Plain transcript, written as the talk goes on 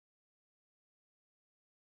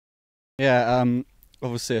Yeah,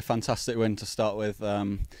 obviously a fantastic win to start with,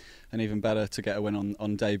 and even better to get a win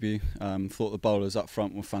on debut. Thought the bowlers up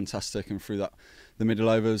front were fantastic, and through the middle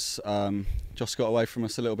overs, Josh got away from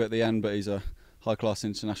us a little bit at the end, but he's a high-class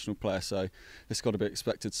international player, so it's got to be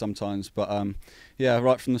expected sometimes. But yeah,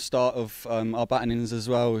 right from the start of our batting innings as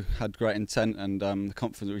well, we had great intent, and the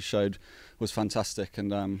confidence we showed was fantastic.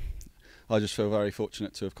 And I just feel very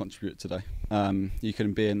fortunate to have contributed today. You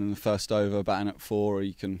can be in the first over batting at 4, or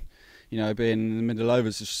you can, be in the middle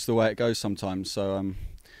overs. It's just the way it goes sometimes. So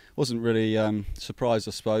wasn't really surprised,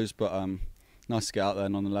 I suppose, but nice to get out there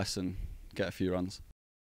nonetheless and get a few runs.